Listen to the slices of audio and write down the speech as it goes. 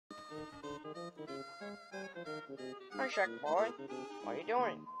Hi, Shack Boy. What are you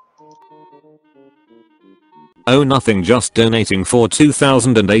doing? Oh, nothing, just donating for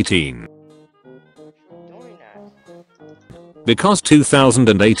 2018. Doing that. Because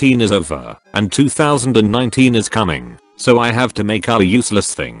 2018 is over, and 2019 is coming, so I have to make a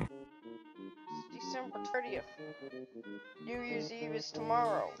useless thing. It's December 30th. New Year's Eve is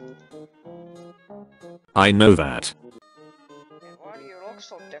tomorrow. I know that. And why do you look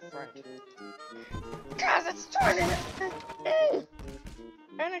so different? Cause it's 2019!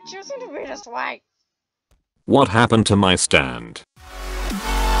 And it's choosing to be this way! What happened to my stand? Hello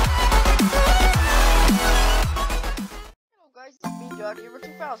guys, it's me,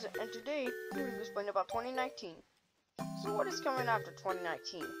 GodGabriel2000, and today I'm going to be explaining about 2019. So what is coming after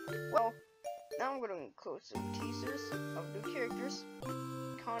 2019? Well, now I'm going to include some teasers of new characters,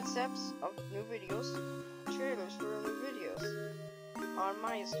 concepts of new videos, trailers for new videos on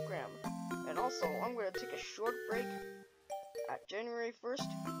my Instagram. And also, I'm going to take a short break at January 1st,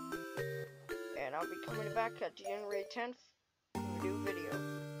 and I'll be coming back at January 10th with a new video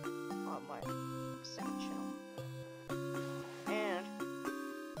on my second channel. And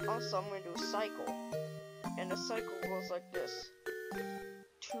also, I'm going to do a cycle, and the cycle goes like this: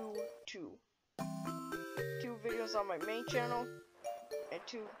 2, 2. 2 videos on my main channel, and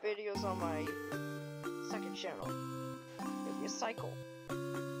 2 videos on my second channel. It'll be a cycle.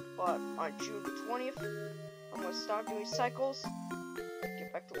 But on June 20th, I'm gonna stop doing cycles,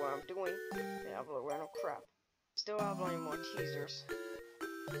 get back to what I'm doing, and upload random crap. Still uploading more teasers.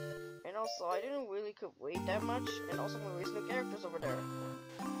 And also, I didn't really wait that much, and also I'm gonna release new characters over there.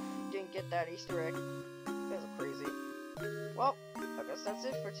 You didn't get that Easter egg. That's crazy. Well, I guess that's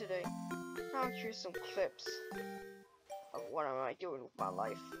it for today. I'll choose some clips of what am I doing with my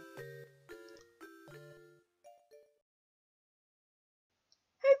life.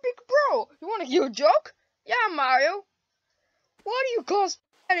 Hey, big bro, you wanna hear a joke? Yeah, Mario. What do you call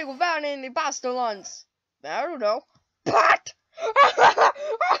spaghetti without any pasta lunch? I don't know. Pot!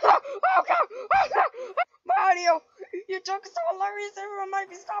 Mario, your joke is so hilarious, everyone might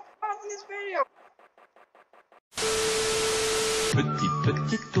be stopping pausing this video.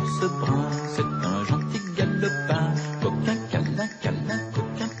 Petit ours brun, c'est un gentil galopin, coquin, câlin, câlin,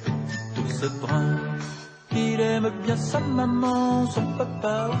 coquin, petit ours brun. Il aime bien sa maman, son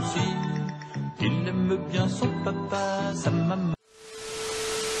papa aussi. Il aime bien son papa, sa maman.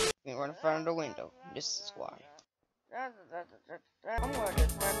 You're right in front of the window. This is why. I'm gonna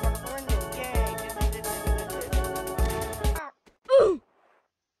just run in front of the window. Yay!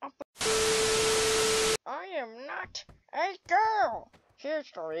 I am not a girl. Here's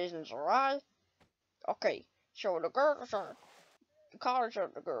the reasons why. Okay, so the colors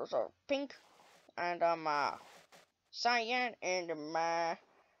of the girls are pink, and cyan, and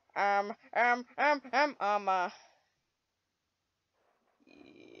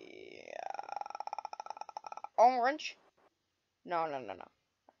orange. No.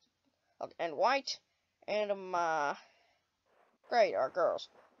 Okay, and white, and gray are girls,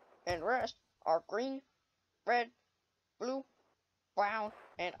 and rest are green, red, blue, brown,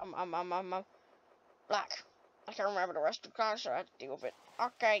 and black. I can't remember the rest of the colors, so I have to deal with it.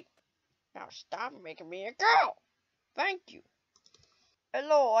 Okay, now stop making me a girl. Thank you.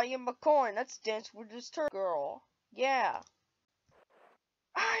 Hello, I am a coin. Let's dance with this girl. Yeah.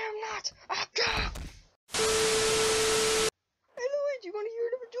 I am not a girl. Hey Luigi, you wanna hear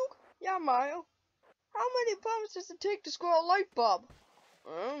the joke? Yeah, Mario. How many pumps does it take to score a light bulb? I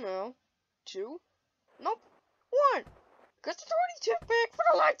don't know. 2? Nope. 1. Cause it's already too big for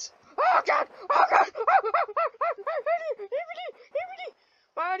the lights. Oh god! Oh god!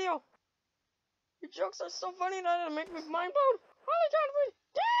 Mario! Your jokes are so funny that it'll make me mind blown. Oh my god, wait!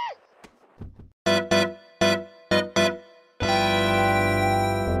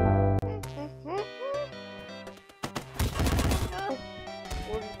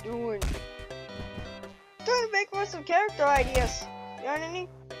 What are you doing? Trying to make for some character ideas. You got any?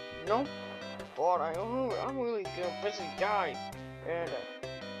 No. But I'm really a busy guy, and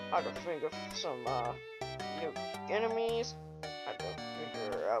I had to think of some new enemies. I had to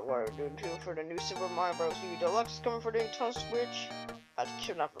figure out what I'm doing too for the new Super Mario Bros. U Deluxe coming for the Nintendo Switch. I had to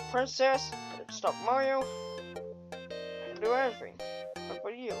kidnap a princess. I had to stop Mario. I had to do everything. What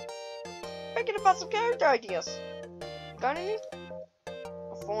about you? Thinking about some character ideas. Got any?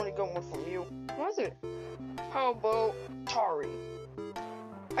 I've only got one from you. What is it? How about Tari?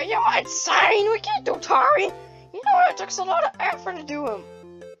 Are you insane? We can't do Tari! You know it takes a lot of effort to do him!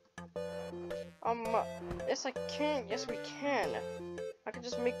 Yes I can. Yes we can. I can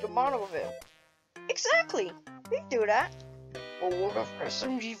just make a model of it. Exactly! We can do that! But what if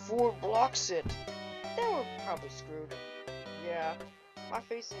SMG4 blocks it? They were probably screwed. Yeah, my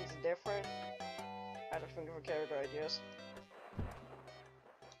facing's different. I had to think of a character ideas.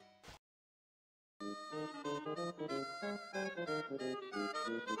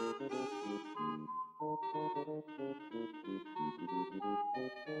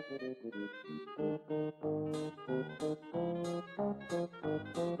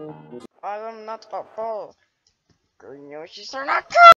 I am not a ball. Green Yoshi's are not true.